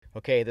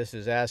Okay, this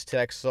is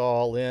Aztecs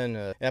All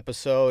In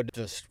episode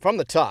just from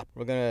the top.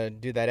 We're going to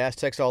do that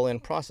Aztecs All In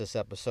process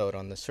episode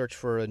on the search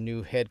for a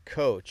new head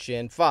coach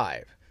in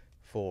 5,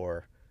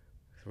 4,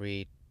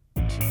 3,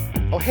 2.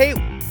 Oh, hey,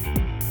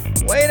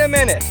 wait a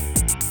minute.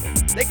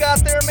 They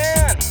got their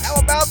man. How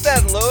about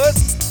that,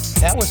 Lewis?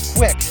 That was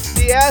quick.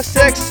 The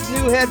Aztecs'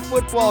 new head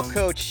football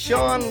coach,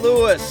 Sean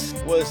Lewis,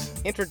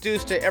 was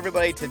introduced to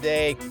everybody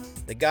today.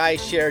 The guy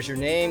shares your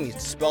name. He's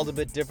spelled a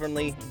bit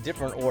differently,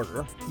 different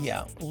order.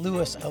 Yeah,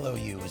 Lewis,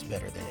 L-O-U, is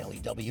better than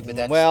L-E-W, but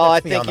I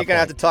think you're going to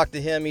have to talk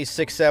to him. He's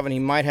 6'7". He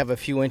might have a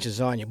few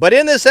inches on you. But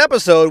in this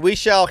episode, we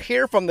shall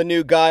hear from the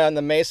new guy on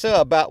the Mesa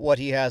about what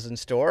he has in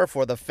store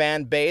for the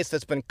fan base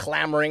that's been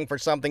clamoring for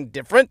something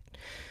different.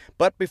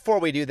 But before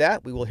we do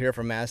that, we will hear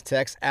from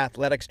Aztecs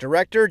Athletics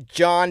Director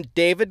John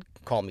David,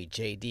 call me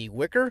J.D.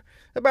 Wicker,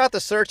 about the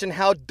search and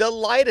how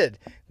delighted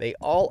they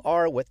all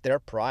are with their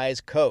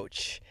prize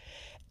coach.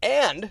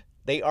 And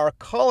they are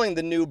calling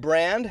the new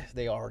brand,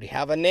 they already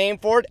have a name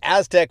for it,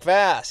 Aztec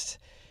Fast.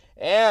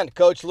 And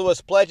Coach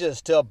Lewis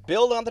pledges to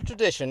build on the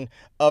tradition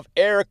of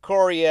Air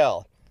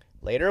Coryell.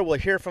 Later, we'll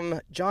hear from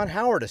John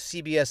Howard of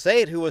CBS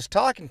 8, who was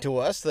talking to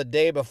us the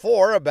day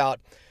before about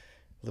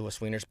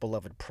Lewis Weiner's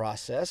beloved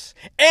process.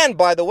 And,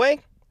 by the way,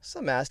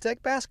 some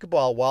Aztec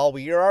basketball while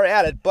we are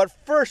at it. But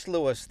first,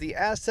 Lewis, the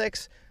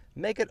Aztecs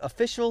make it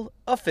official.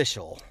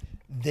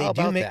 How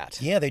about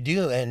that? Yeah, they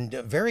do, and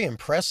very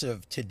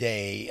impressive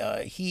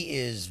today. He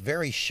is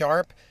very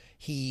sharp.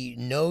 He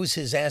knows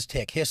his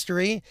Aztec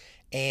history,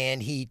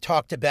 and he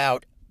talked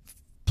about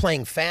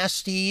playing fast,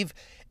 Steve,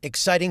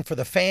 exciting for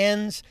the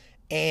fans,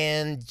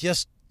 and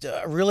just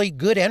really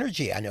good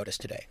energy, I noticed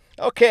today.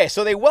 Okay,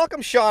 so they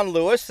welcome Sean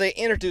Lewis. They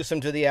introduce him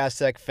to the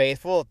Aztec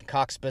faithful at the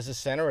Cox Business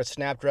Center at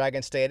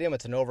Snapdragon Stadium.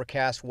 It's an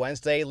overcast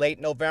Wednesday,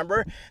 late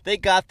November. They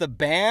got the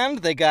band,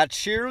 they got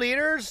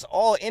cheerleaders,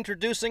 all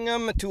introducing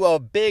him to a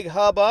big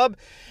hubbub.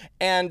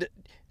 And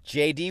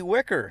J.D.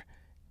 Wicker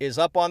is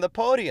up on the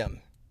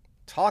podium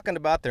talking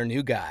about their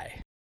new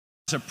guy.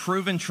 It's a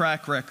proven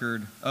track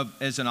record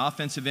as an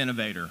offensive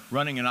innovator,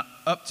 running an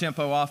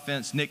up-tempo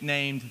offense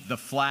nicknamed the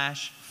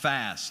Flash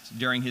Fast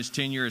during his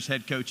tenure as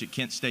head coach at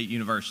Kent State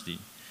University.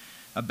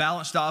 A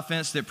balanced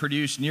offense that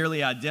produced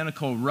nearly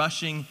identical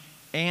rushing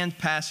and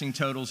passing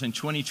totals in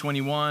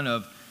 2021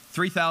 of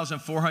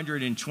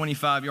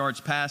 3,425 yards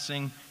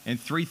passing and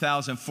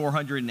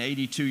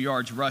 3,482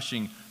 yards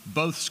rushing,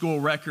 both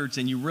school records,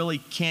 and you really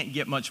can't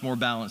get much more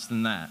balanced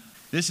than that.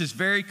 This is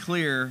very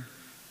clear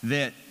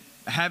that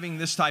having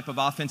this type of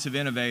offensive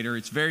innovator,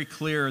 it's very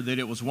clear that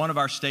it was one of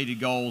our stated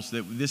goals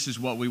that this is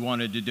what we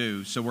wanted to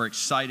do. So we're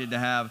excited to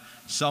have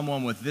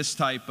someone with this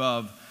type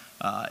of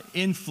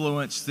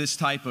influence, this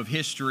type of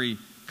history,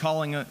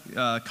 calling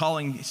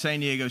San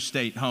Diego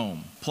State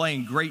home.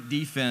 Playing great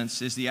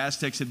defense, as the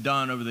Aztecs have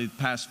done over the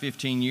past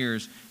 15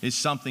 years, is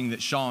something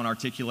that Sean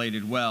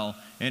articulated well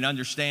and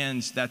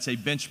understands that's a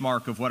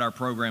benchmark of what our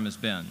program has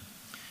been.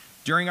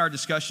 During our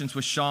discussions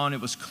with Sean, it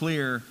was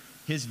clear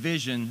his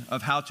vision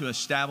of how to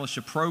establish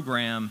a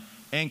program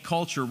and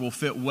culture will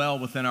fit well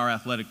within our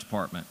athletic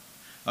department.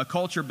 A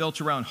culture built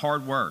around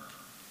hard work,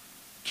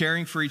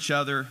 caring for each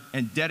other,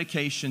 and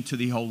dedication to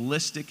the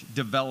holistic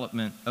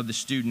development of the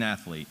student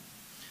athlete.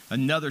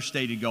 Another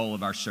stated goal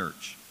of our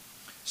search.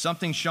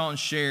 Something Sean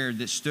shared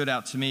that stood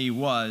out to me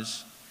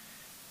was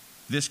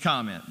this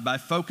comment: by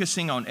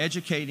focusing on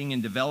educating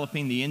and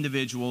developing the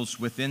individuals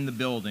within the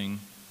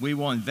building, we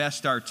will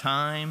invest our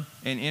time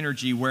and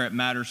energy where it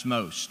matters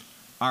most.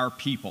 Our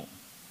people.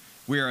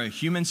 We are a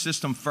human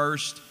system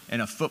first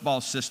and a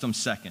football system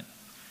second.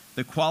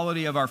 The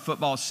quality of our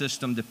football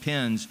system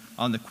depends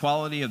on the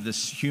quality of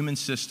this human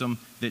system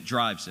that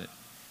drives it.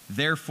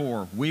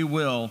 Therefore, we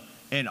will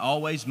and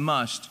always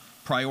must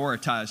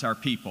prioritize our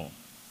people.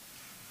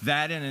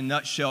 That, in a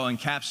nutshell,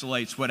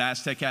 encapsulates what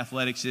Aztec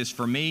Athletics is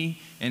for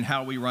me and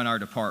how we run our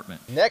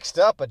department. Next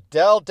up,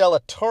 Adele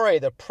Della Torre,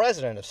 the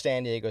president of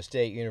San Diego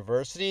State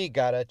University,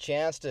 got a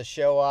chance to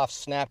show off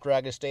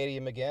Snapdragon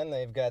Stadium again.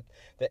 They've got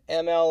the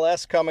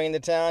MLS coming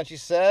into town, she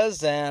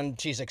says, and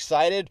she's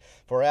excited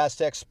for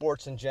Aztec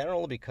sports in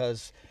general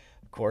because,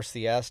 of course,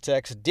 the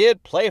Aztecs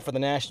did play for the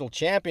national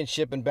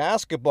championship in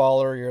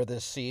basketball earlier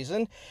this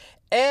season.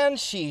 And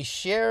she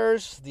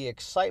shares the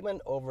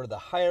excitement over the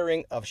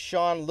hiring of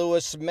Sean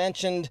Lewis,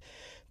 mentioned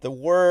the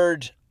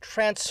word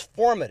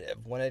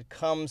transformative when it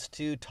comes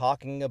to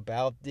talking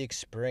about the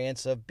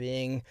experience of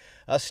being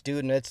a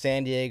student at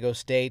San Diego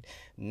State,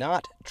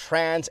 not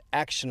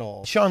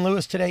transactional. Sean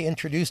Lewis today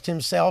introduced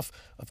himself,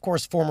 of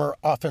course, former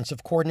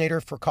offensive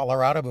coordinator for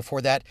Colorado,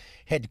 before that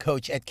head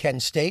coach at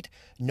Kent State,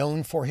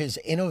 known for his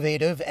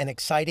innovative and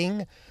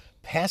exciting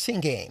passing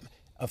game.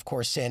 Of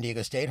course, San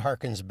Diego State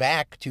harkens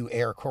back to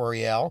Air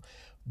Coryell,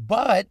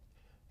 but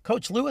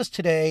Coach Lewis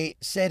today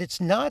said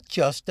it's not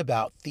just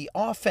about the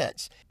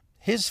offense.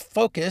 His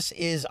focus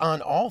is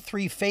on all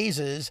three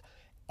phases,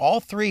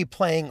 all three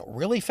playing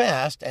really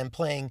fast and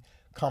playing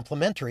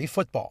complementary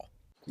football.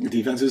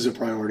 Defense is a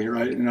priority,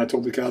 right? And I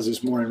told the guys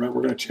this morning, right,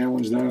 we're going to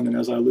challenge them. And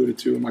as I alluded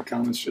to in my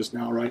comments just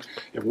now, right,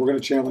 if we're going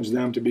to challenge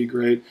them to be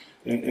great,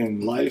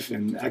 in life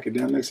and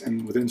academics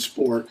and within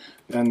sport,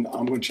 then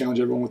I'm going to challenge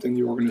everyone within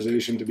the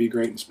organization to be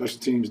great in special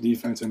teams,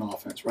 defense, and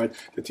offense, right?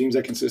 The teams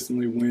that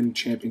consistently win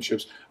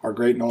championships are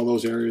great in all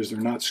those areas.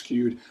 They're not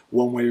skewed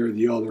one way or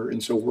the other.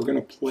 And so we're going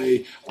to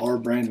play our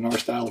brand and our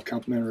style of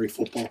complementary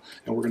football,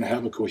 and we're going to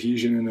have a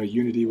cohesion and a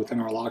unity within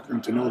our locker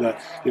room to know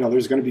that,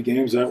 there's going to be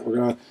games that we're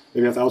going to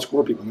maybe have to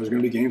outscore people, and there's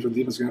going to be games where the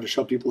defense is going to have to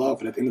shut people out.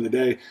 But at the end of the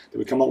day, did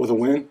we come up with a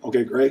win?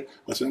 Okay, great.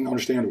 Let's then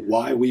understand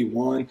why we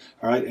won,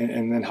 all right,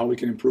 and then how we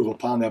can improve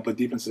upon that. But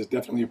defense is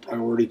definitely a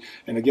priority.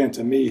 And again,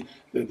 to me,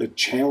 the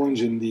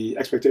challenge and the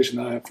expectation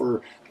that I have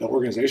for the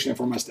organization and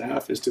for my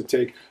staff is to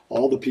take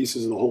all the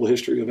pieces of the whole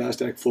history of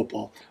Aztec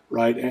football,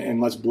 right,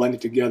 and let's blend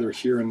it together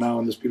here and now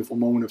in this beautiful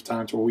moment of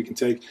time to where we can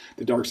take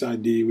the dark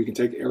side D, we can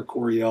take Air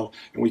Coryell,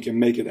 and we can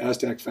make it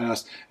Aztec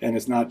fast. And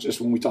it's not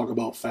just, when we talk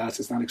about fast,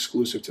 it's not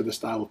exclusive to the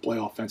style of play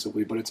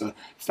offensively, but it's a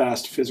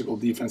fast physical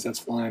defense that's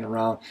flying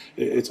around.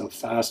 It's a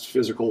fast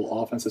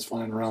physical offense that's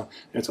flying around.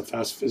 And it's a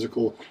fast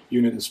physical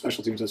unit and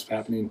special teams that's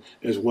happening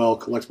as well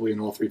collectively in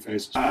all three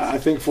phases. I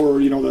think for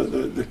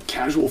the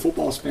casual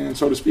football fan,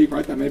 so to speak,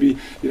 right, that maybe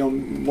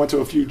went to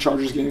a few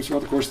Chargers games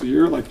throughout the course of the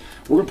year, like,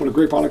 we're going to put a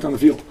great product on the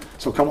field.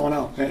 So come on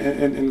out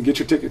and get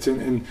your tickets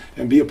and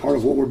be a part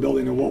of what we're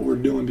building and what we're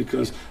doing,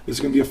 because this is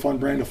going to be a fun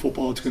brand of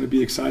football. It's going to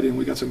be exciting.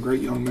 We got some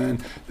great young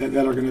men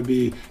that are going to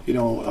be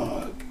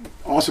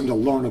awesome to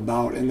learn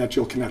about and that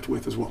you'll connect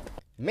with as well.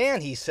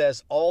 Man, he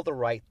says all the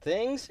right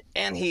things,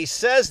 and he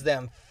says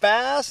them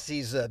fast.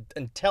 He's an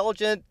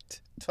intelligent,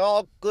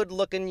 tall,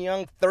 good-looking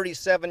young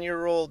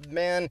 37-year-old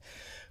man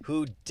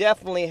who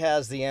definitely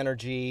has the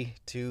energy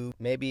to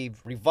maybe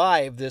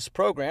revive this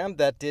program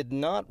that did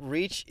not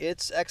reach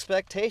its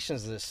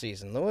expectations this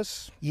season.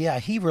 Lewis? Yeah,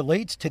 he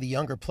relates to the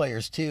younger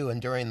players too,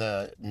 and during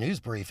the news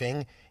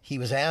briefing, he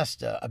was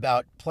asked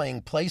about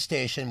playing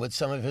PlayStation with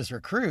some of his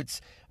recruits,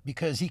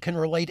 because he can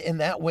relate in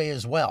that way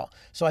as well.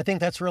 So I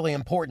think that's really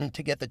important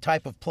to get the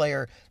type of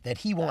player that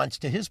he wants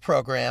to his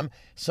program,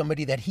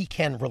 somebody that he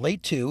can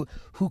relate to,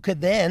 who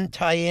could then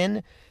tie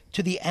in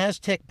to the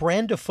Aztec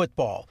brand of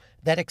football,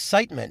 that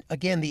excitement,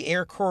 again, the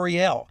Air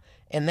Coryell.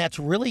 And that's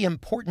really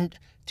important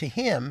to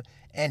him,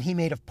 and he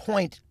made a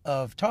point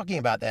of talking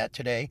about that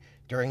today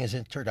during his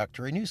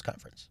introductory news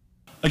conference.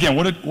 Again,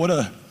 what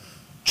a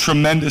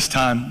tremendous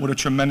time, what a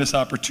tremendous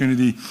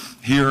opportunity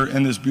here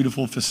in this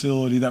beautiful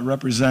facility that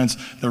represents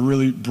the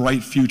really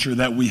bright future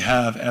that we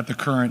have at the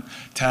current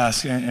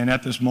task and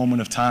at this moment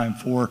of time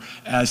for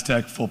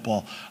Aztec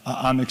football.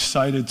 I'm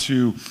excited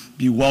to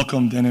be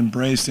welcomed and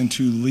embraced and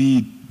to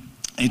lead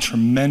a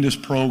tremendous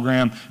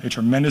program, a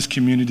tremendous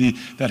community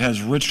that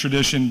has rich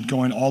tradition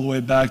going all the way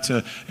back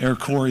to Air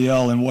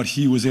Coryell and what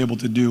he was able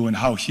to do and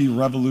how he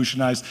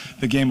revolutionized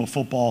the game of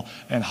football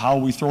and how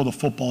we throw the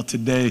football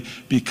today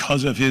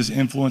because of his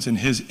influence and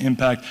his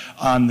impact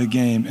on the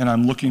game. And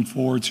I'm looking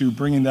forward to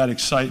bringing that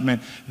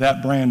excitement,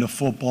 that brand of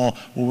football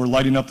where we're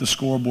lighting up the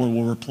scoreboard,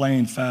 where we're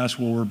playing fast,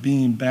 where we're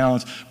being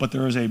balanced, but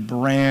there is a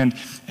brand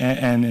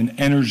and an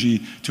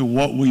energy to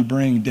what we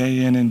bring day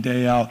in and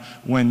day out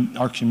when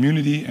our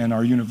community and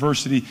our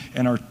university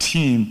and our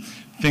team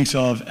thinks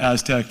of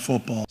Aztec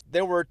football.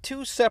 There were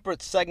two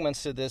separate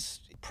segments to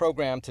this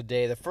program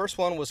today. The first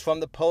one was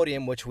from the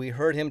podium, which we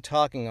heard him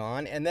talking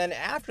on, and then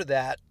after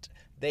that,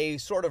 they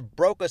sort of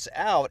broke us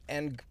out,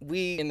 and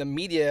we in the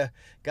media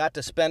got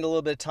to spend a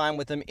little bit of time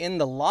with him in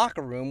the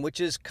locker room,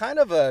 which is kind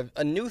of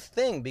a new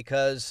thing,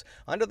 because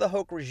under the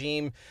Hoke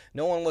regime,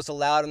 no one was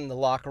allowed in the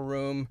locker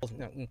room.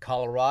 In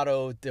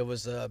Colorado, there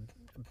was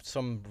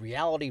some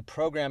reality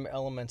program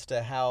elements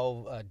to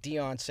how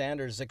Deion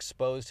Sanders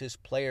exposed his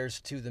players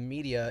to the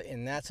media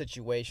in that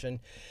situation.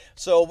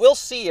 So we'll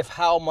see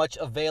how much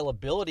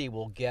availability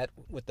we'll get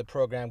with the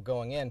program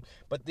going in.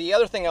 But the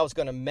other thing I was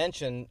going to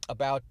mention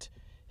about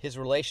his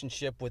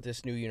relationship with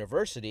this new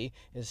university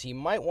is he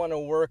might want to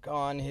work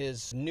on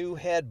his new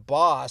head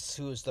boss,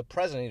 who is the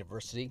president of the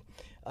university,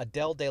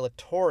 Adele De La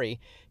Torre.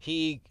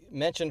 He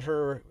mentioned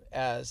her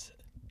as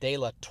De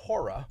La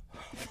Torah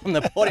from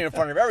the podium in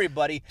front of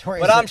everybody,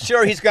 but I'm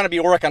sure he's going to be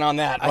working on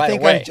that right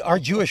away. I think our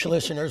Jewish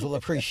listeners will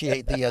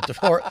appreciate the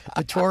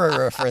Torah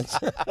reference.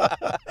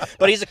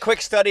 But he's a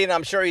quick study, and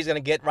I'm sure he's going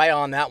to get right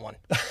on that one.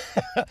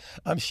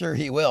 I'm sure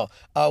he will.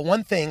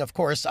 One thing, of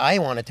course, I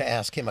wanted to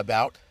ask him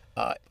about,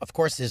 of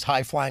course, his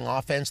high-flying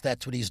offense.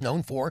 That's what he's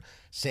known for.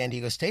 San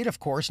Diego State, of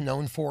course,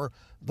 known for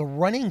the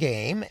running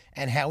game,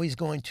 and how he's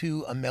going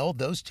to meld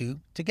those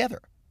two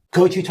together.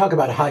 Coach, you talk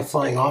about a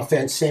high-flying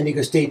offense, San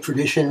Diego State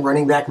tradition,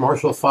 running back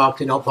Marshall Faulk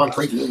and El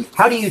Pumphrey.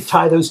 How do you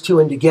tie those two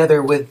in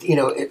together with,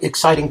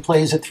 exciting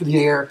plays through the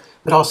air,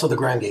 but also the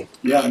ground game?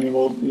 Yeah,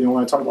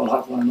 when I talk about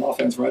high-flying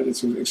offense, right,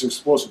 it's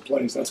explosive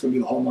plays. That's going to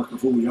be the hallmark of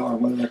who we are,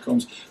 whether that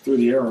comes through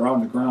the air or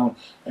on the ground.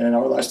 And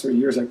our last 3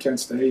 years at Kent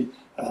State,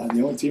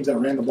 The only teams that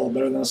ran the ball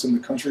better than us in the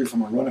country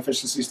from a run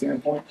efficiency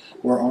standpoint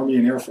were Army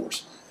and Air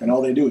Force, and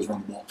all they do is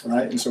run the ball,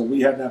 right? And so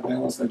we have that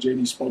balance that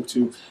JD spoke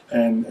to.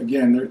 And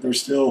again,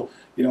 there's still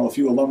a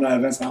few alumni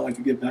events that I like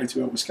to get back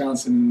to at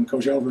Wisconsin. And when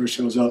Coach Alvarez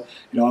shows up,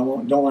 I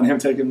don't want him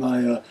taking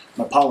my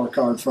my power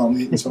card from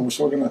me. And so we're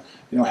still going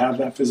to have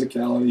that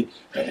physicality.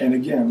 And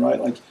again,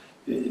 right, like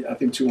I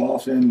think too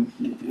often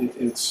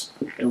it's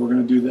we're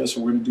going to do this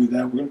or we're going to do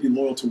that. We're going to be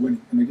loyal to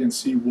winning, and again,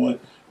 see what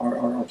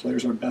our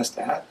players are best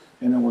at.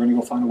 And then we're going to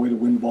go find a way to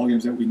win the ball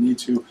games that we need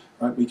to,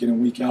 right, week in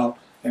and week out,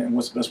 and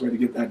what's the best way to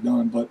get that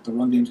done. But the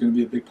run game is going to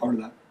be a big part of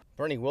that.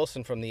 Bernie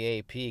Wilson from the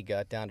AP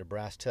got down to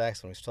brass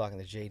tacks when he was talking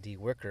to J.D.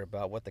 Wicker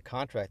about what the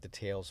contract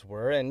details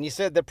were. And he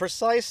said the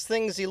precise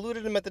things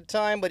eluded him at the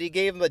time, but he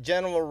gave him a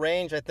general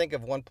range, I think,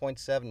 of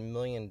 $1.7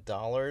 million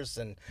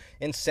in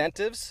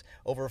incentives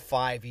over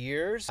 5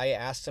 years. I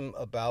asked him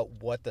about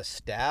what the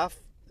staff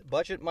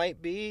budget might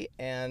be,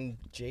 and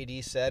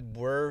J.D. said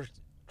we're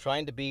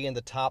trying to be in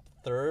the top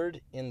third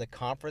in the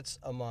conference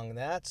among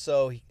that.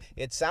 So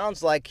it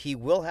sounds like he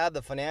will have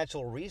the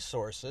financial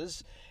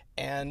resources,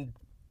 and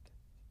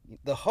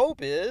the hope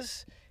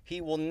is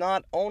he will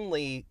not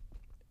only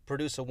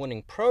produce a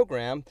winning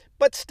program,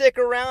 but stick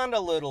around a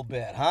little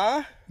bit,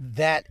 huh?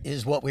 That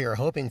is what we are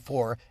hoping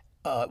for.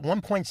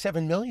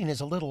 1.7 million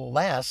is a little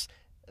less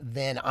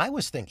than I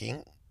was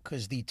thinking,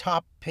 because the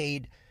top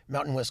paid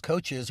Mountain West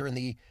coaches are in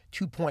the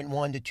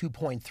 $2.1 to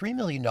 $2.3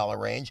 million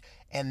range,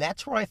 and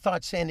that's where I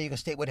thought San Diego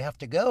State would have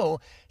to go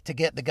to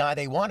get the guy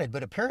they wanted,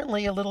 but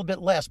apparently a little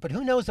bit less. But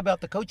who knows about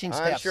the coaching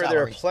staff I'm sure salaries?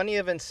 there are plenty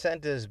of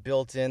incentives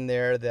built in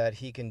there that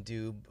he can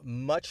do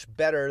much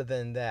better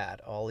than that.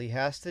 All he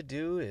has to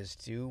do is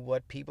do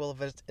what people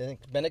have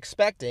been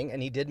expecting,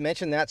 and he did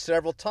mention that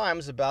several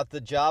times about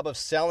the job of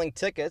selling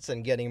tickets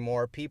and getting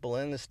more people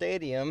in the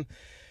stadium.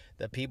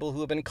 The people who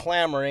have been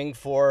clamoring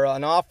for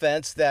an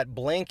offense that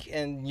blink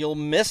and you'll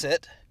miss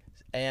it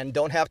and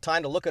don't have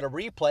time to look at a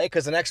replay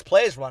because the next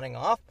play is running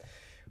off.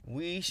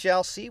 We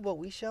shall see what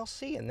we shall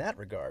see in that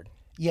regard.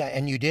 Yeah,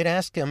 and you did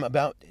ask him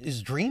about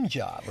his dream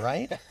job,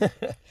 right?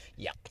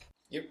 Yep.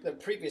 The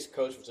previous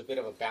coach was a bit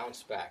of a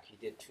bounce back. He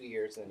did 2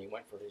 years and then he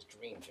went for his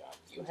dream job.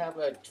 Do you have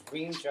a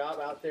dream job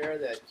out there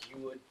that you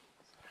would...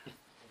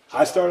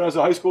 I started as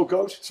a high school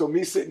coach, so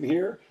me sitting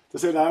here to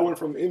say that I went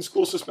from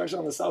in-school suspension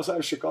on the south side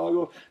of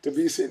Chicago to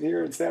be sitting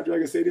here in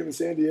Snapdragon Stadium in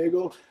San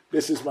Diego,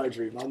 this is my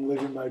dream. I'm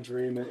living my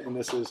dream, and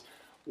this is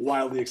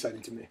wildly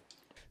exciting to me.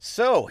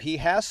 So he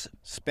has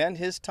spent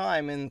his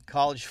time in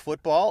college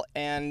football,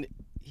 and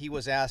he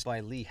was asked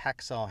by Lee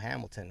Hacksaw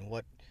Hamilton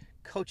what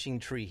coaching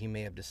tree he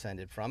may have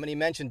descended from. And he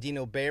mentioned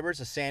Dino Babers,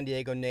 a San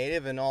Diego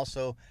native, and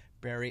also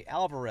Barry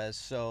Alvarez.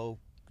 So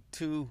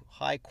two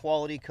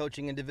high-quality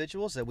coaching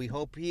individuals that we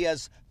hope he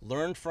has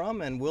learned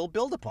from and will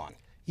build upon.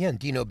 Yeah, and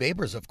Dino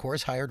Babers, of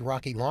course, hired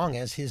Rocky Long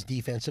as his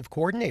defensive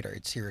coordinator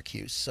at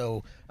Syracuse.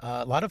 So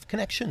a lot of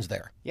connections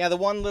there. Yeah, the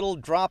one little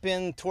drop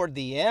in toward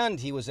the end,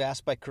 he was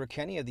asked by Kirk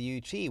Kenny of the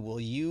UT, will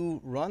you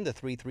run the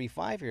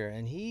 3-3-5 here?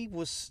 And he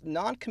was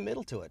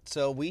non-committal to it.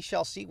 So we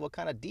shall see what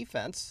kind of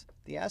defense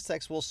the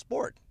Aztecs will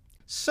sport.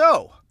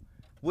 So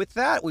with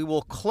that, we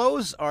will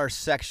close our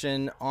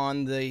section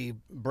on the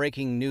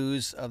breaking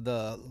news of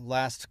the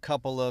last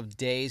couple of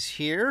days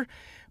here.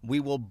 We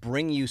will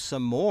bring you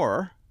some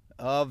more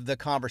of the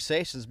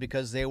conversations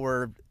because they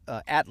were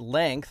at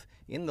length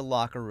in the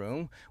locker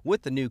room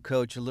with the new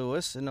coach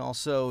Lewis and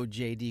also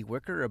J.D.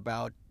 Wicker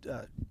about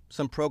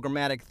some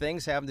programmatic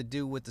things having to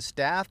do with the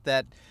staff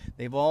that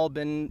they've all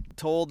been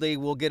told they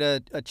will get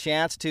a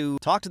chance to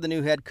talk to the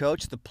new head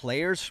coach. The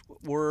players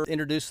were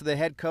introduced to the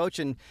head coach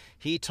and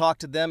he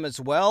talked to them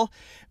as well.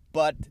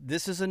 But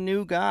this is a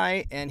new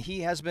guy and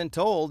he has been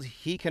told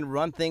he can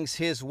run things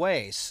his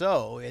way.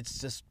 So it's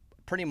just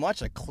pretty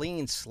much a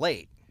clean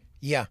slate.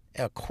 Yeah,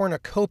 a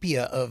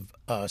cornucopia of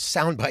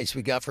sound bites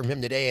we got from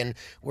him today, and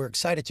we're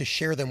excited to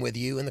share them with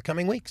you in the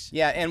coming weeks.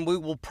 Yeah, and we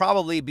will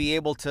probably be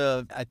able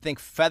to, I think,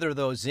 feather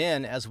those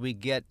in as we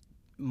get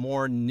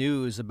more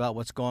news about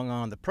what's going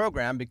on in the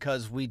program,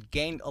 because we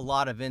gained a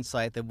lot of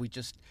insight that we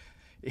just...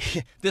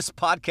 this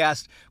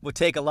podcast would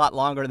take a lot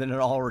longer than it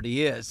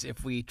already is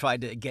if we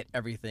tried to get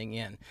everything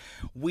in.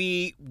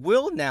 We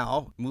will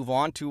now move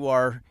on to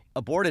our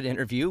aborted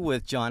interview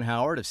with John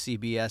Howard of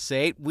CBS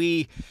 8.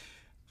 We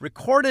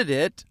recorded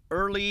it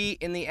early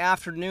in the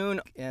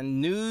afternoon,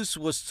 and news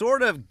was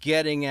sort of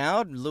getting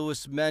out.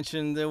 Lewis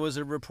mentioned there was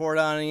a report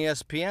on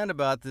ESPN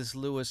about this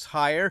Lewis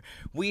hire.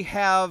 We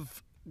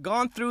have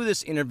gone through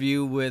this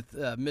interview with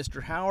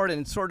Mr. Howard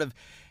and sort of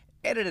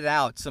edited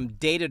out some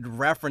dated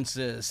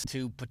references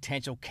to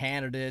potential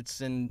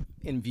candidates in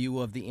view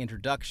of the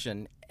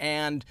introduction.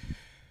 And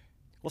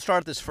we'll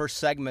start this first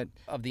segment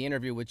of the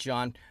interview with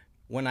John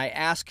when I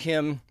ask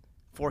him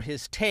for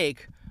his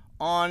take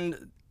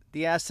on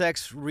the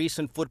Aztecs'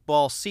 recent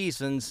football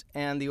seasons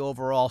and the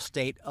overall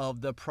state of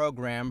the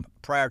program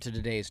prior to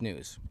today's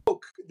news.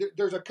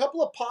 There's a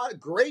couple of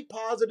great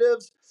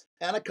positives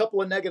and a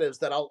couple of negatives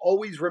that I'll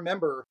always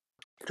remember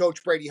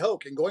Coach Brady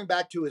Hoke. And going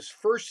back to his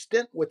first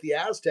stint with the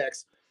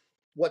Aztecs,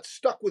 what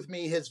stuck with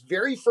me, his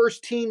very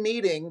first team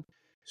meeting,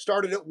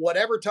 started at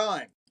whatever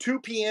time, 2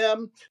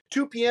 p.m.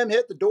 2 p.m.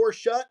 hit, the door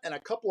shut, and a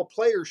couple of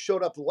players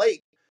showed up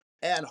late,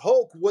 and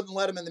Hoke wouldn't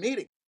let him in the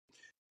meeting.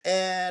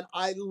 And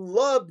I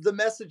loved the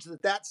message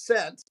that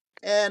sent.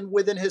 And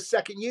within his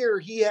second year,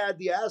 he had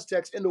the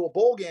Aztecs into a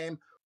bowl game,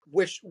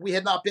 which we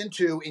had not been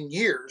to in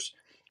years.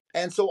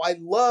 And so I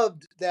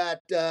loved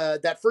that.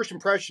 That first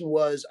impression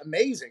was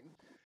amazing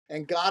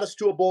and got us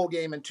to a bowl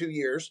game in 2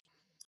 years.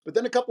 But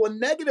then a couple of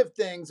negative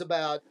things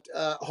about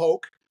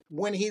Hoke.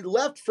 When he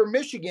left for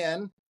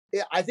Michigan,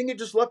 I think it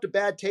just left a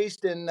bad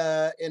taste in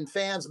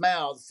fans'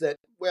 mouths that,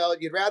 well,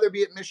 you'd rather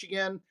be at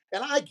Michigan.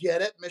 And I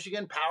get it.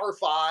 Michigan, Power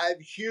 5,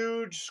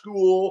 huge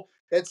school,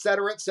 et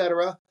cetera, et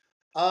cetera.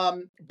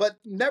 But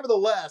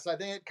nevertheless, I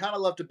think it kind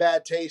of left a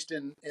bad taste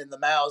in the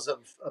mouths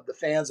of the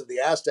fans of the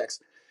Aztecs.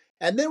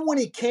 And then when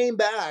he came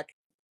back,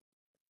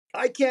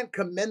 I can't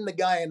commend the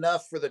guy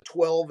enough for the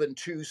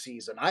 12-2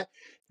 season.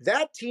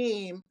 That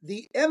team,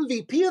 the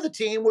MVP of the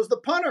team was the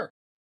punter.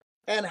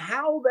 And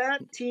how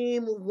that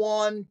team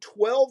won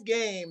 12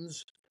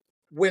 games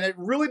when it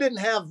really didn't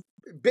have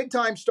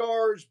big-time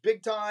stars,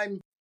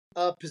 big-time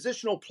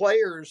positional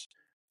players,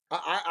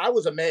 I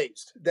was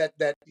amazed that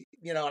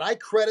and I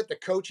credit the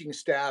coaching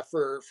staff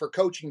for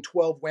coaching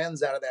 12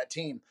 wins out of that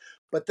team.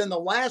 But then the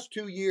last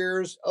 2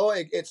 years,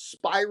 it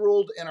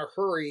spiraled in a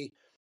hurry.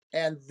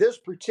 And this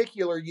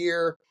particular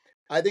year,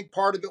 I think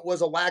part of it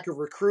was a lack of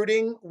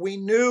recruiting. We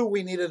knew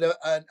we needed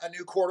a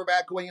new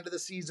quarterback going into the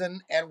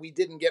season, and we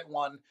didn't get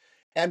one.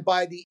 And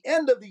by the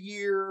end of the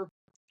year,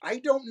 I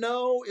don't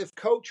know if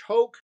Coach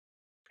Hoke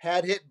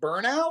had hit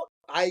burnout.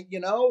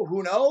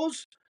 Who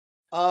knows?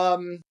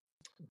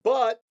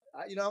 But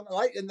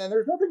and then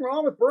there's nothing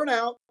wrong with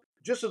burnout,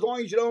 just as long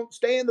as you don't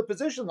stay in the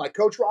position. Like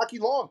Coach Rocky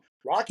Long.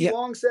 Rocky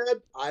Long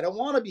said, "I don't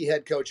want to be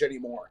head coach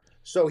anymore,"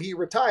 so he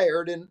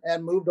retired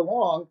and moved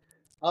along.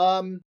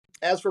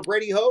 As for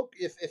Brady Hoke,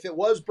 if it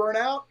was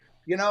burnout,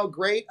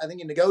 great. I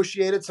think he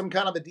negotiated some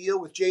kind of a deal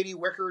with J.D.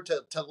 Wicker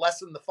to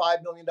lessen the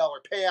 $5 million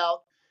payout.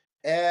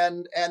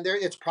 And there,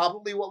 it's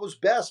probably what was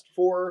best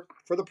for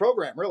the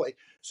program, really.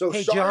 So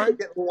Hey, sorry John.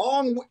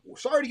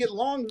 to get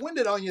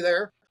long-winded on you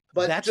there,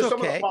 but That's just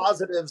some of okay. the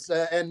positives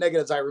and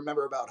negatives I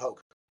remember about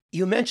Hoke.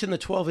 You mentioned the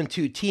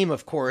 12-2 team,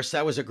 of course.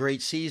 That was a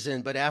great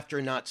season, but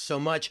after not so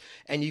much.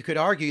 And you could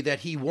argue that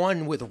he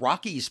won with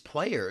Rocky's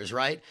players,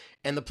 right?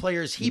 And the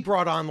players he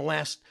brought on the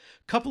last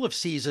couple of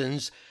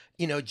seasons,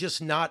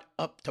 just not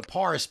up to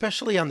par,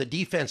 especially on the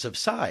defensive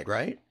side,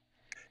 right?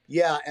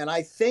 Yeah, and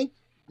I think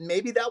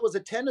maybe that was a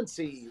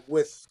tendency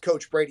with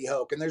Coach Brady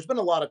Hoke. And there's been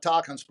a lot of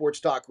talk on Sports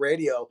Talk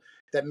Radio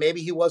that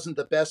maybe he wasn't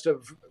the best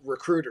of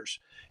recruiters.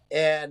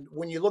 And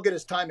when you look at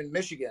his time in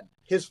Michigan,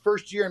 his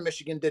first year in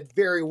Michigan did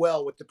very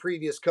well with the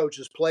previous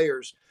coach's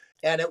players.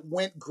 And it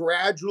went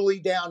gradually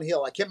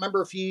downhill. I can't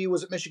remember if he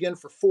was at Michigan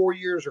for 4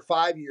 years or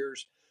 5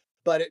 years,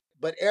 but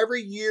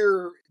every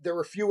year there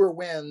were fewer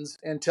wins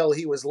until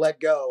he was let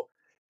go.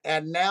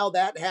 And now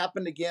that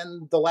happened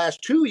again the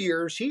last 2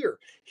 years here.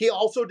 He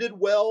also did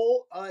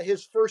well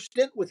his first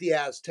stint with the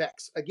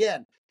Aztecs.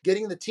 Again,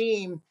 getting the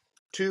team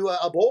to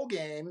a bowl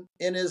game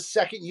in his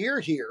second year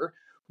here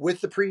with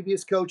the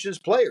previous coach's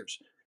players.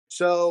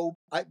 So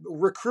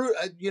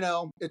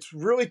it's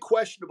really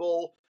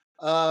questionable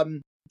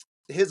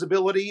his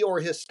ability or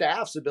his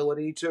staff's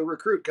ability to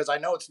recruit, because I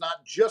know it's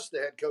not just the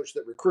head coach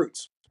that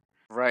recruits.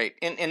 Right.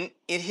 And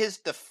in his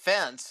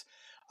defense,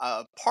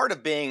 part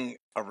of being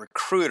a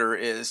recruiter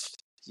is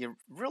you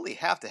really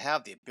have to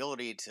have the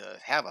ability to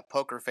have a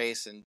poker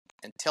face and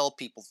tell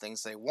people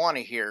things they want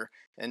to hear,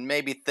 and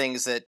maybe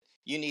things that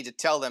you need to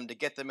tell them to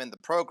get them in the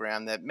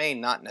program that may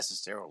not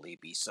necessarily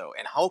be so.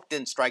 And Hoke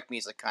didn't strike me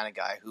as the kind of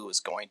guy who was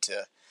going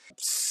to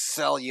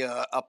sell you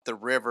up the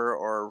river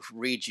or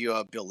read you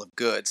a bill of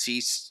goods.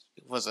 He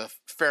was a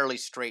fairly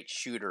straight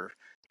shooter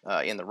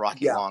in the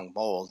Rocky Long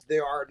mold.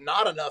 There are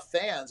not enough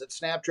fans at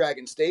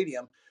Snapdragon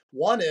Stadium.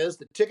 One is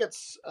the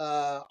tickets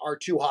are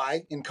too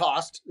high in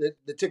cost.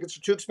 The tickets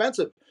are too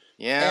expensive.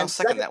 Yeah, I'll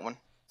second that one.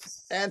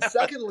 And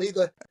secondly,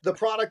 the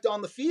product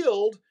on the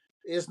field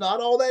is not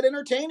all that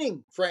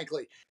entertaining,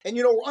 frankly.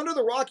 And, under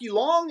the Rocky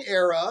Long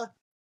era,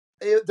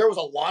 there was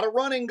a lot of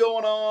running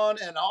going on,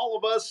 and all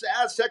of us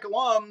Aztec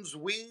alums,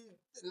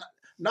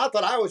 not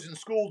that I was in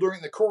school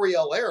during the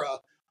Coryell era,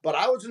 but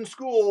I was in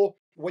school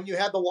when you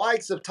had the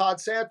likes of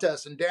Todd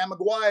Santos and Dan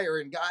McGuire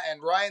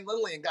and Ryan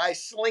Lindley and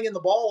guys slinging the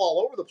ball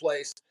all over the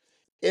place.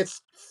 It's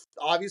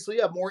obviously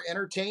a more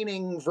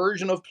entertaining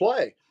version of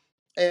play.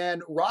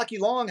 And Rocky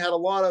Long had a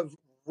lot of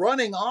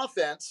running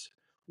offense,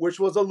 which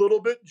was a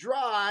little bit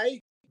dry,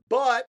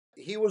 but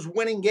he was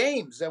winning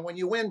games. And when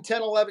you win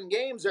 10, 11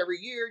 games every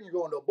year and you're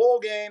going to a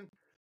bowl game,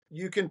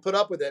 you can put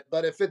up with it.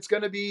 But if it's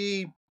going to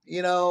be,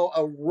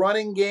 a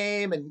running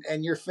game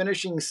and you're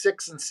finishing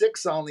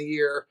 6-6 on the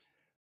year,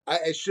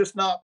 it's just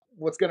not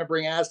what's going to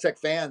bring Aztec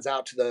fans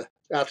out to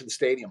the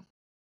stadium.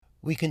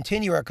 We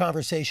continue our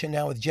conversation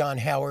now with John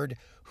Howard,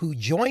 who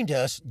joined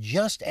us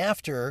just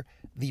after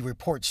the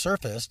report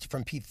surfaced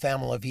from Pete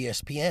Thamel of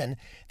ESPN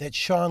that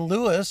Sean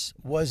Lewis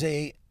was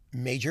a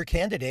major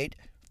candidate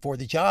for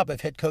the job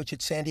of head coach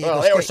at San Diego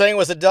Well, State. they were saying it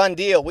was a done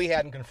deal. We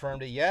hadn't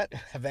confirmed it yet.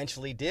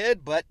 Eventually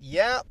did, but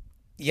yeah.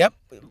 Yep.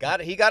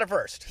 He got it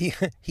first.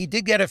 He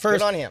did get it first.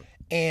 Good on him.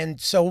 And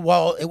so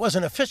while it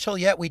wasn't official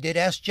yet, we did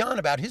ask John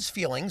about his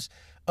feelings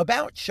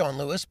about Sean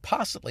Lewis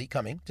possibly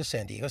coming to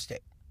San Diego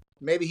State.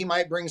 Maybe he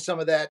might bring some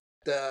of that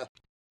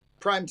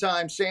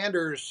primetime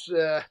Sanders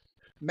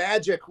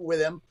magic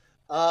with him.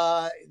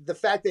 The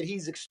fact that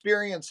he's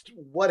experienced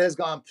what has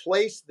gone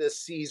place this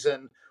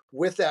season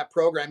with that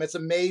program, it's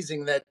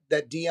amazing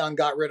that Dion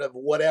got rid of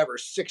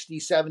 60,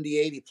 70,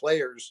 80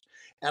 players.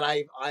 And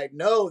I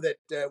know that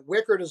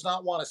Wicker does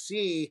not want to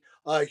see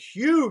a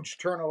huge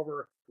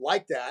turnover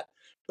like that,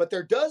 but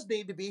there does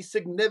need to be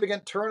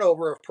significant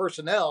turnover of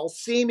personnel,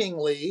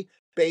 seemingly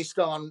based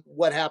on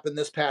what happened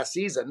this past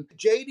season.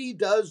 JD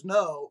does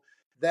know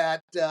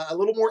that a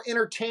little more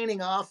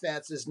entertaining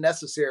offense is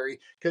necessary,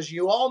 because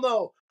you all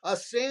know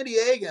us San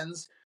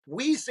Diegans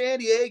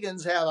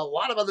have a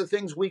lot of other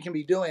things we can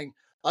be doing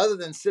other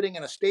than sitting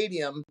in a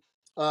stadium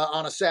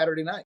on a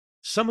Saturday night.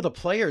 Some of the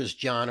players,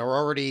 John, are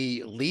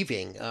already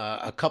leaving.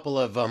 A couple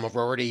of them have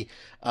already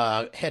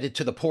headed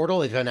to the portal.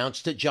 They've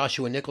announced it.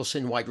 Joshua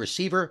Nicholson, wide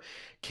receiver,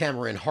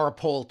 Cameron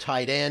Harpole,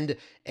 tight end,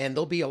 and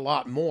there'll be a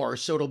lot more.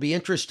 So it'll be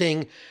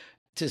interesting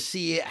to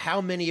see how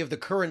many of the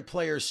current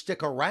players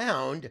stick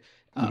around.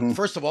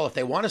 First of all, if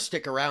they want to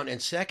stick around,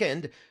 and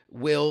second,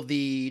 will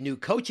the new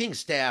coaching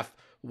staff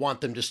want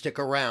them to stick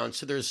around?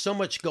 So there's so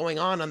much going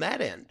on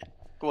that end.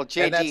 Well,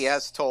 JD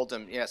has told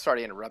him,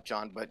 sorry to interrupt,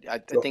 John, but I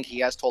think he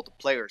has told the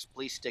players,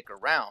 please stick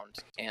around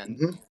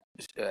and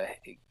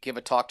give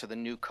a talk to the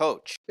new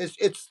coach.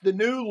 It's the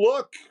new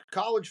look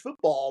college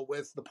football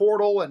with the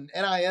portal and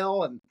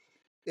NIL, and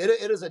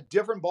it is a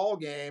different ball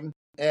game.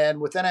 And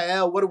with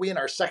NIL, what are we in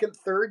our second,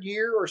 third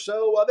year or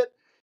so of it?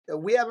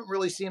 We haven't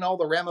really seen all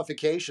the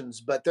ramifications,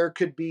 but there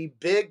could be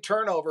big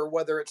turnover,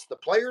 whether it's the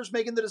players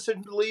making the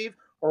decision to leave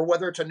or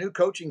whether it's a new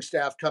coaching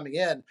staff coming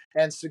in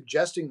and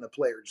suggesting the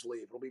players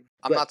leave.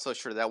 I'm not so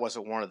sure that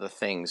wasn't one of the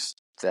things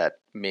that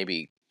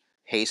maybe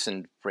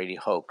hastened Brady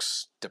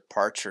Hoke's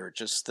departure,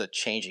 just the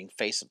changing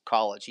face of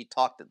college. He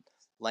talked at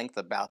length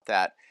about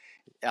that.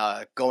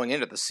 Going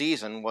into the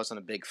season,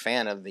 wasn't a big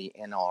fan of the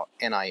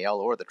NIL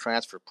or the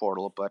transfer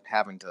portal, but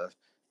having to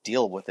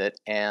deal with it.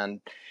 And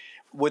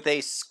with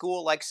a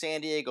school like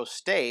San Diego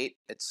State,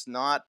 it's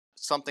not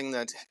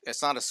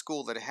a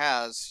school that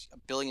has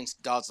billions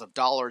of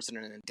dollars in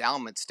an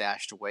endowment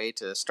stashed away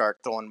to start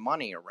throwing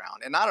money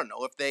around. And I don't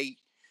know if they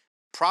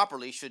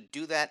properly should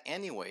do that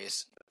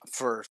anyways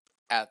for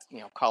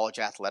college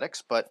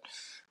athletics, but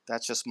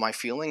that's just my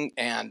feeling.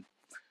 And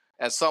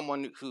as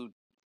someone who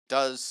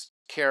does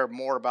care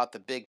more about the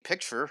big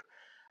picture,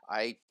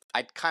 I'd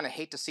kind of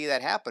hate to see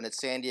that happen at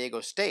San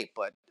Diego State,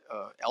 but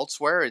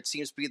elsewhere it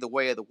seems to be the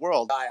way of the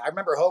world. I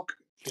remember Hoke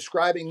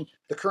describing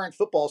the current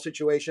football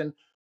situation.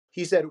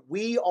 He said,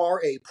 we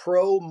are a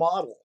pro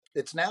model.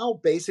 It's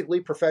now basically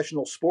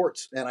professional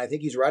sports. And I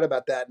think he's right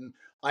about that. And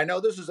I know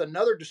this is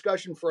another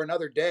discussion for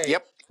another day.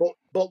 Yep.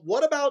 But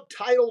what about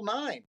Title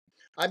IX?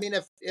 I mean,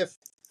 if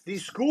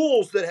these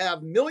schools that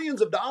have millions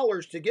of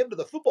dollars to give to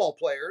the football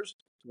players,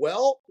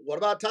 well, what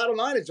about Title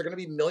IX? Is there going to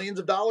be millions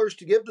of dollars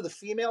to give to the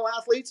female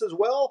athletes as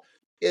well?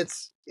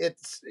 It's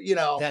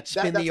that's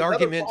been the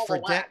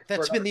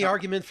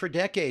argument for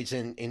decades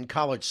in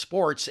college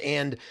sports,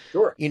 and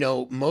sure.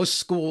 Most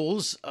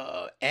schools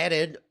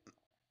added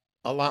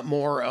a lot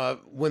more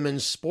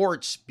women's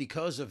sports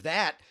because of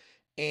that.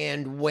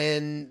 And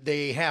when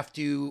they have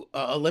to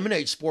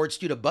eliminate sports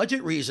due to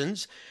budget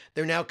reasons,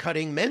 they're now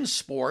cutting men's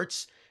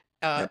sports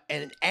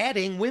and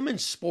adding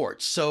women's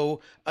sports. So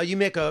you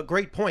make a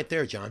great point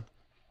there, John.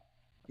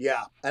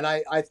 Yeah, and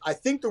I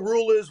think the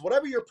rule is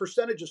whatever your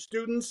percentage of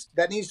students,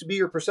 that needs to be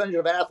your percentage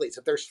of athletes.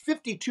 If there's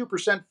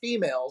 52%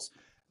 females,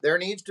 there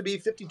needs to be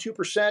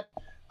 52%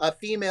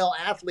 female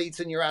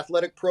athletes in your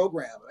athletic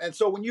program. And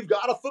so when you've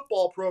got a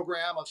football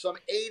program of some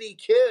 80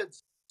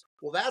 kids,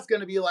 well, that's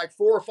going to be like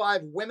 4 or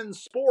 5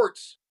 women's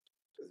sports,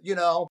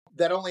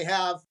 that only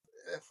have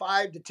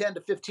 5 to 10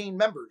 to 15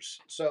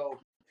 members. So,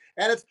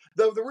 and it's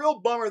the real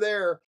bummer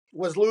there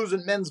was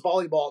losing men's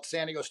volleyball at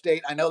San Diego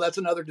State. I know that's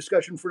another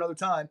discussion for another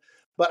time.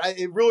 But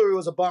it really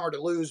was a bummer to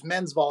lose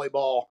men's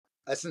volleyball,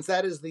 since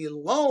that is the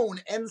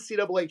lone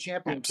NCAA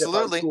championship.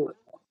 Absolutely.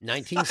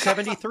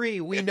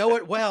 1973. We know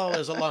it well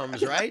as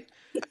alums, right?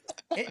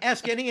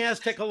 Ask any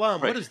Aztec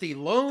alum. Right. What is the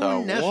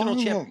lone national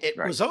champion? It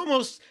was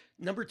almost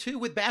number 2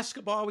 with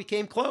basketball. We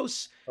came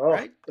close,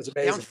 right? That's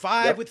amazing. Down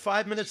 5 with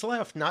 5 minutes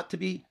left. Not to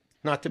be.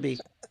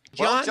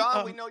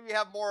 John, we know you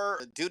have more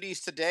duties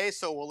today,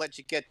 so we'll let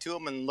you get to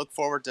them and look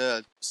forward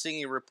to seeing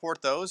you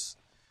report those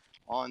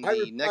on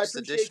the next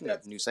edition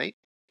of News 8.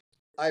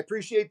 I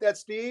appreciate that,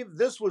 Steve.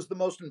 This was the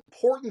most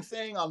important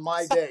thing on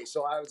my day,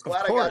 so I was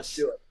glad I got to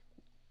do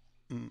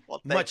it.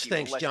 Well, much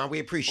thanks, John. We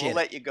appreciate it.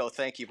 We'll let you go.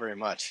 Thank you very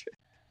much.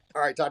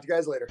 All right, talk to you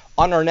guys later.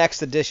 On our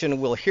next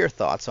edition, we'll hear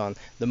thoughts on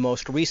the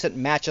most recent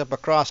matchup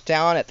across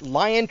town at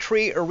Lion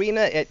Tree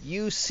Arena at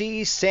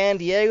UC San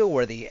Diego,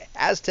 where the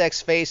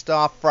Aztecs faced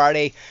off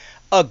Friday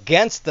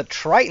against the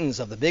Tritons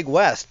of the Big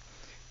West.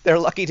 They're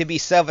lucky to be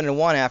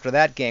 7-1 after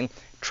that game,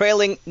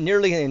 trailing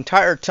nearly the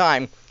entire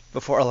time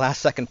before a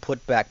last-second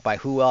putback by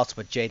who else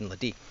but Jaden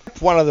Ledee.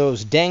 One of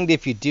those danged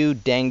if you do,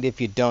 danged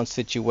if you don't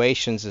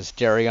situations, as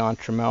Darion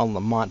Trammell and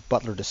Lamont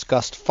Butler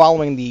discussed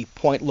following the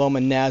Point Loma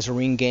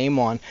Nazarene game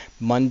on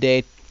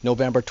Monday,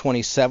 November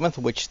 27th,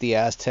 which the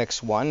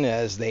Aztecs won,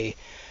 as they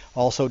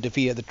also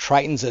defeated the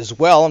Tritons as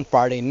well on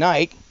Friday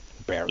night,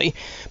 barely.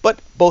 But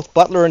both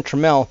Butler and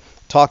Trammell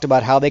talked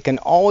about how they can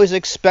always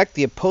expect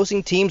the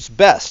opposing team's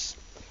best.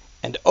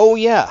 And oh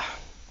yeah,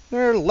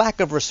 their lack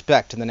of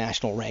respect in the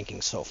national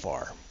rankings so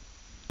far.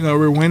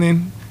 We're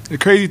winning. The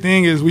crazy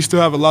thing is we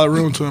still have a lot of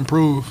room to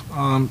improve.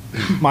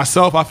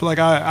 Myself, I feel like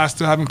I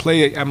still haven't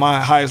played at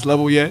my highest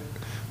level yet.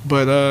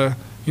 But,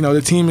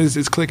 the team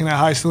is clicking at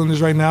high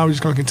cylinders right now. We're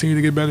just going to continue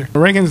to get better. The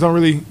rankings don't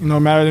really,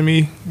 matter to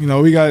me.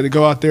 We got to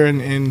go out there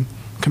and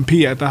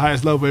compete at the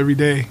highest level every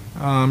day.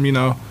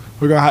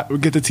 We're going to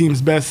get the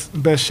team's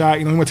best shot.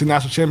 We went to the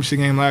national championship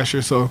game last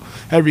year, so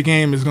every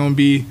game is going to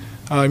be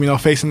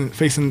facing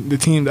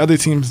the other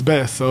team's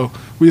best. So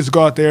we just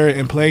go out there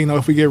and play.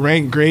 If we get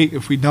ranked, great.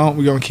 If we don't,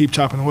 we're going to keep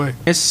chopping away.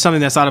 It's something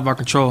that's out of our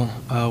control.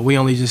 We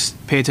only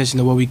just pay attention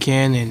to what we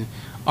can, and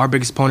our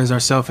biggest opponent is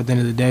ourselves at the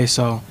end of the day.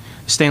 So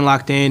staying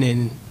locked in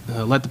and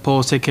let the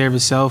polls take care of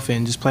itself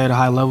and just play at a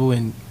high level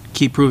and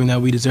keep proving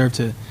that we deserve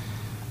to.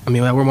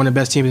 That we're one of the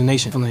best teams in the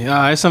nation.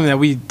 It's something that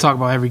we talk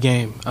about every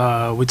game.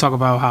 We talk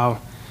about how,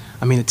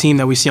 the team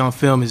that we see on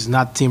film is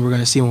not the team we're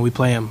going to see when we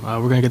play them.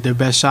 We're going to get their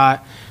best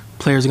shot.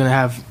 Players are going to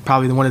have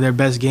probably one of their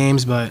best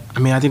games, but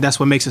I think that's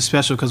what makes it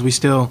special, because we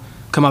still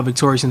come out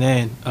victorious in the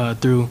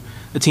end. Through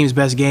the team's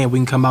best game, we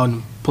can come out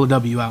and pull a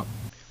W out.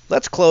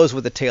 Let's close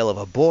with the tale of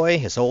a boy,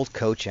 his old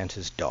coach, and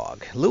his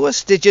dog.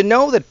 Lewis, did you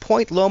know that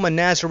Point Loma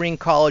Nazarene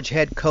College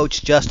head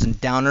coach Justin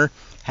Downer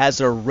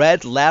has a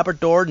red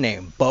Labrador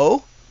named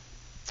Bo?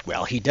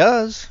 Well, he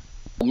does.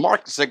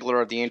 Mark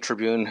Ziegler of the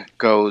Tribune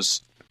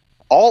goes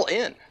all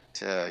in,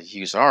 to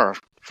use our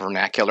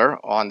vernacular,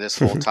 on this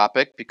whole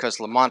topic, because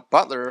Lamont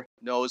Butler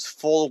knows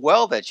full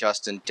well that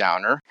Justin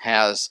Downer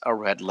has a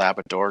red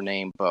Labrador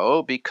named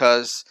Bo,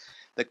 because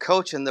the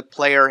coach and the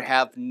player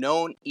have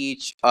known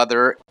each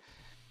other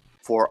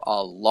for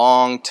a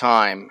long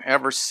time,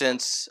 ever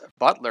since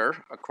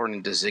Butler,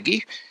 according to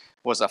Ziggy,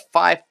 was a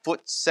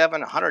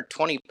 5'7",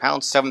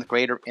 120-pound seventh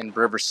grader in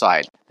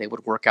Riverside. They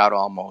would work out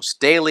almost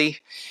daily.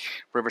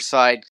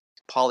 Riverside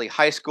Poly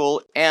High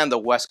School and the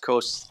West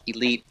Coast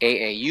Elite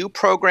AAU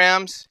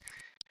programs,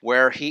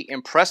 where he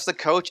impressed the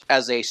coach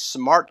as a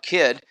smart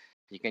kid.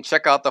 You can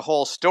check out the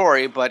whole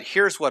story, but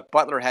here's what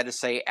Butler had to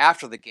say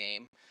after the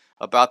game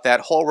about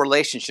that whole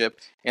relationship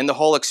and the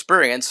whole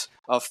experience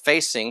of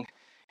facing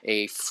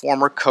a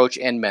former coach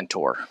and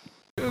mentor.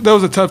 That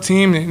was a tough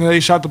team. They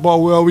shot the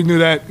ball well. We knew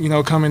that,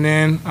 coming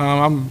in.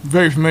 I'm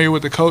very familiar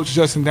with the coach,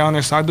 Justin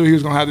Downer, so I knew he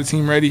was going to have the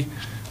team ready.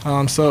 It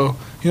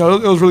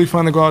was really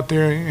fun to go out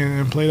there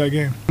and play that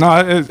game.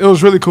 No, it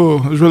was really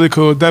cool. It was really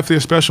cool. Definitely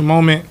a special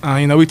moment.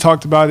 We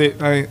talked about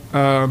it. I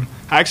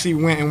actually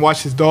went and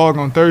watched his dog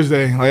on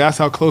Thursday. That's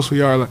how close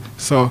we are.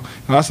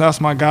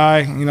 That's my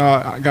guy.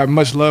 I got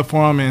much love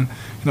for him, and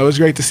it was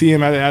great to see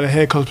him at a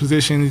head coach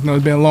position. It's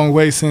been a long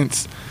way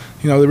since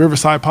the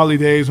Riverside Poly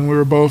days when we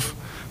were both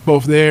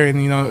there,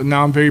 and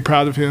now I'm very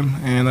proud of him,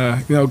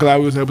 and glad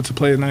we was able to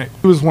play tonight.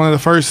 He was one of the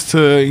first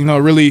to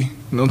really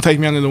take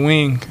me under the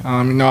wing.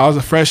 I was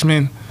a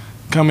freshman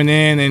coming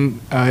in, and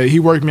he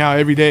worked me out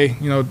every day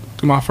through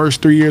my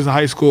first 3 years of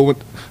high school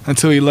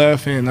until he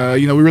left, and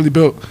we really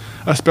built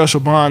a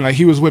special bond.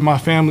 He was with my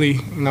family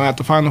at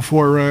the Final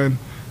Four run.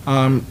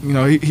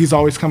 He's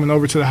always coming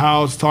over to the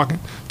house talking.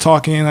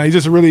 He's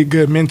just a really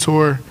good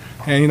mentor,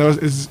 and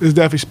it's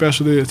definitely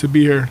special to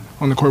be here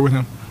on the court with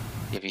him.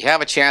 If you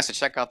have a chance to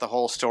check out the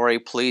whole story,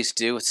 please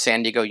do. It's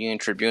San Diego Union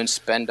Tribune.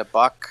 Spend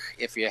 $1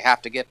 if you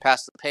have to get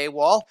past the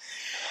paywall.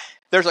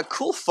 There's a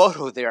cool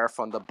photo there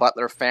from the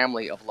Butler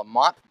family of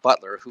Lamont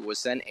Butler, who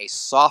was then a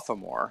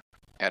sophomore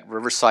at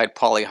Riverside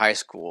Poly High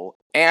School,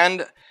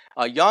 and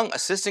a young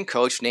assistant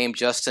coach named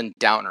Justin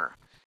Downer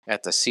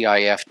at the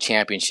CIF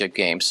championship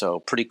game. So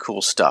pretty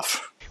cool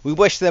stuff. We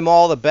wish them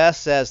all the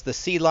best as the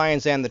Sea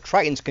Lions and the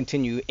Tritons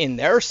continue in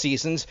their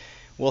seasons.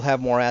 We'll have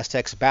more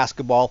Aztecs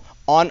basketball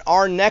on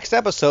our next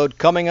episode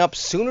coming up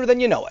sooner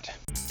than you know it.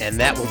 And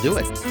that will do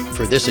it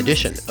for this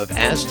edition of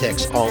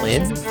Aztecs All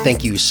In.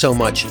 Thank you so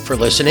much for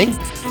listening.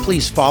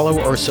 Please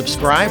follow or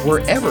subscribe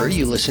wherever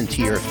you listen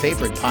to your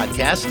favorite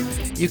podcast.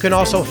 You can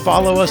also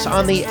follow us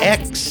on the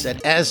X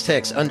at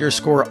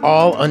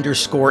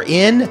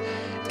Aztecs_all_in.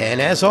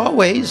 And as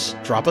always,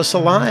 drop us a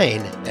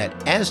line at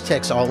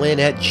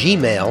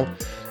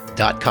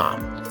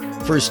aztecsallin@gmail.com.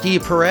 For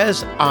Steve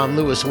Perez, I'm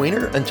Louis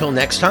Weiner. Until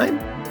next time,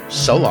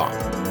 so long.